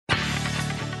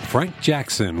Frank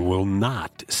Jackson will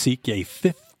not seek a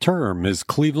fifth term as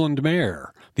Cleveland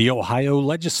mayor. The Ohio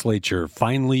legislature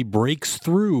finally breaks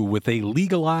through with a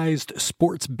legalized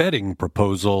sports betting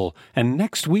proposal, and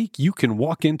next week you can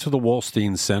walk into the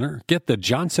Wolstein Center, get the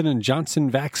Johnson & Johnson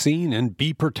vaccine, and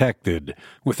be protected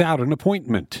without an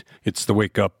appointment. It's the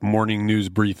Wake Up Morning News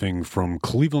Briefing from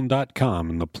Cleveland.com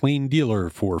and the Plain Dealer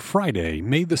for Friday,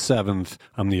 May the 7th.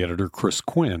 I'm the editor, Chris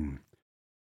Quinn.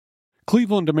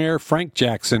 Cleveland Mayor Frank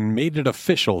Jackson made it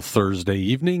official Thursday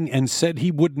evening and said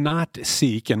he would not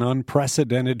seek an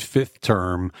unprecedented fifth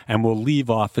term and will leave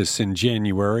office in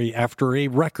January after a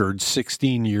record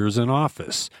 16 years in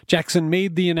office. Jackson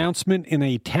made the announcement in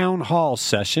a town hall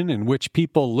session in which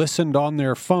people listened on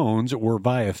their phones or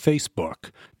via Facebook.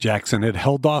 Jackson had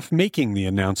held off making the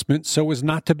announcement so as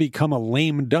not to become a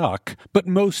lame duck, but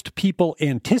most people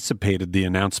anticipated the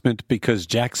announcement because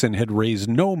Jackson had raised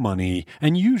no money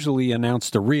and usually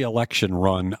announced a re-election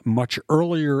run much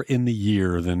earlier in the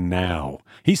year than now.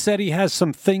 He said he has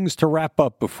some things to wrap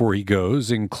up before he goes,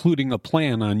 including a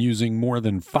plan on using more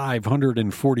than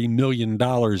 $540 million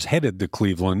headed to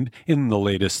Cleveland in the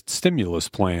latest stimulus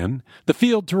plan. The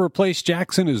field to replace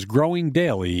Jackson is growing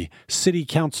daily. City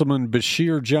Councilman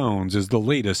Beshear Jones is the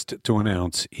latest to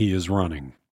announce he is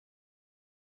running.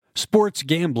 Sports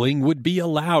gambling would be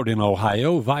allowed in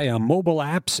Ohio via mobile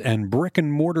apps and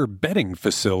brick-and-mortar betting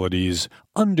facilities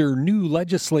under new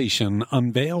legislation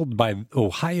unveiled by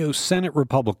Ohio Senate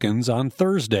Republicans on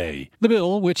Thursday. The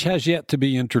bill, which has yet to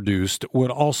be introduced,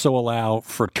 would also allow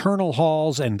fraternal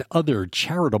halls and other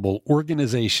charitable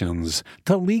organizations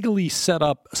to legally set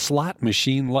up slot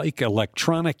machine-like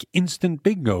electronic instant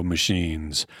bingo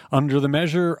machines. Under the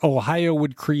measure, Ohio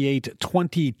would create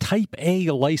 20 Type A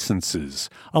licenses,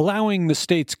 allowing the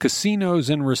state's casinos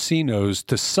and racinos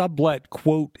to sublet,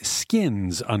 quote,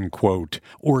 skins, unquote,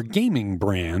 or gaming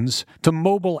brands to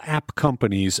mobile app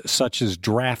companies such as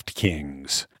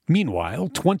DraftKings. Meanwhile,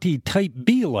 20 Type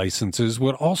B licenses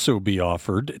would also be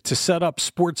offered to set up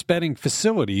sports betting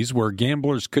facilities where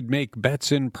gamblers could make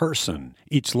bets in person.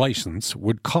 Each license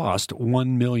would cost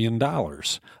 $1 million.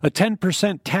 A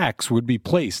 10% tax would be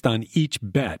placed on each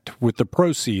bet, with the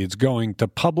proceeds going to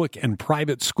public and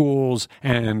private schools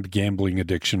and gambling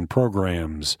addiction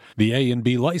programs. The A and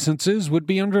B licenses would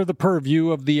be under the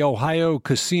purview of the Ohio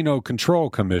Casino Control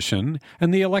Commission,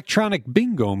 and the electronic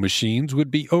bingo machines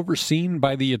would be overseen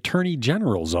by the Attorney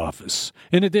General's office.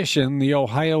 In addition, the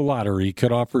Ohio Lottery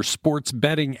could offer sports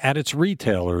betting at its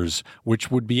retailers,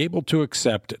 which would be able to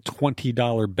accept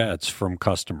 $20 bets from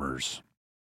customers.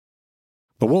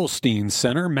 The Wolstein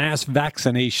Center Mass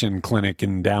Vaccination Clinic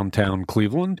in downtown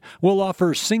Cleveland will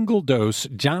offer single-dose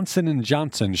Johnson &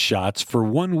 Johnson shots for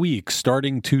 1 week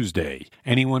starting Tuesday.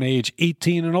 Anyone age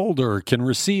 18 and older can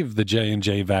receive the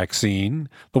J&J vaccine.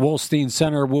 The Wolstein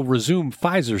Center will resume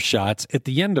Pfizer shots at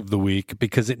the end of the week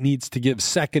because it needs to give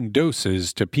second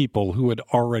doses to people who had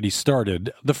already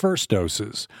started the first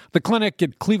doses. The clinic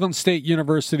at Cleveland State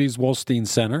University's Wolstein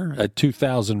Center at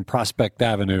 2000 Prospect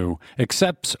Avenue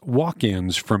accepts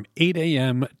walk-ins from 8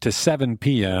 a.m. to 7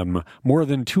 p.m. More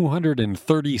than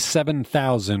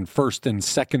 237,000 first and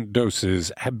second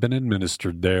doses have been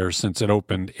administered there since it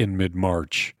opened in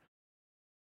mid-March.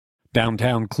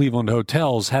 Downtown Cleveland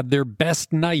hotels had their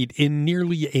best night in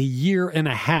nearly a year and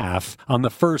a half on the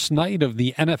first night of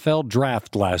the NFL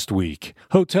Draft last week.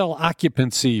 Hotel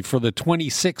occupancy for the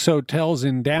 26 hotels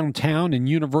in downtown and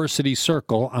University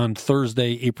Circle on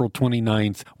Thursday, April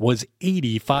 29th, was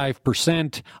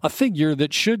 85%, a figure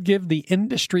that should give the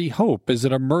industry hope as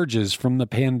it emerges from the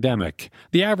pandemic.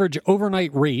 The average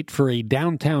overnight rate for a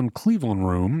downtown Cleveland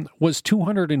room was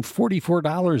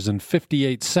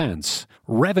 $244.58.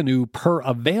 Revenue per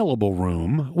available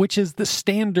room, which is the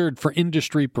standard for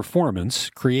industry performance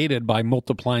created by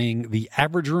multiplying the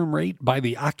average room rate by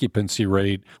the occupancy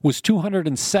rate, was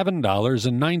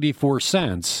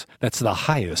 $207.94. That's the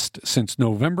highest since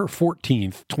November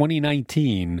 14th,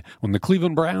 2019, when the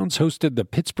Cleveland Browns hosted the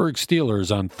Pittsburgh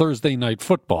Steelers on Thursday Night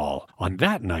Football. On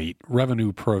that night,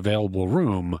 revenue per available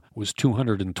room was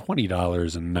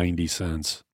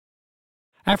 $220.90.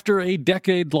 After a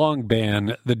decade-long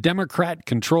ban, the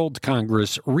Democrat-controlled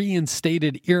Congress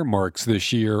reinstated earmarks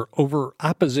this year over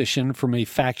opposition from a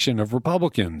faction of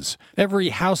Republicans. Every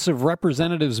House of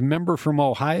Representatives member from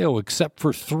Ohio, except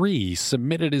for 3,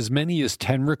 submitted as many as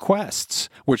 10 requests,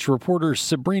 which reporter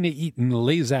Sabrina Eaton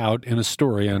lays out in a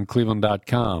story on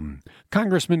Cleveland.com.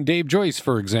 Congressman Dave Joyce,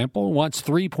 for example, wants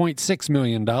 $3.6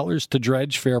 million to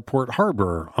dredge Fairport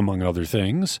Harbor, among other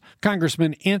things.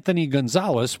 Congressman Anthony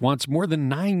Gonzalez wants more than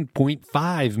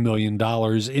 $9.5 million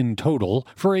in total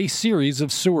for a series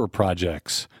of sewer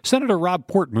projects. Senator Rob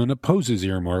Portman opposes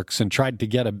earmarks and tried to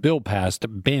get a bill passed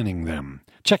banning them.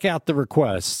 Check out the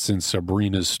requests in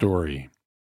Sabrina's story.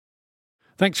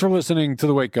 Thanks for listening to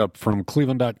The Wake Up from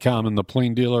Cleveland.com and The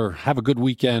Plain Dealer. Have a good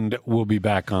weekend. We'll be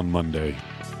back on Monday.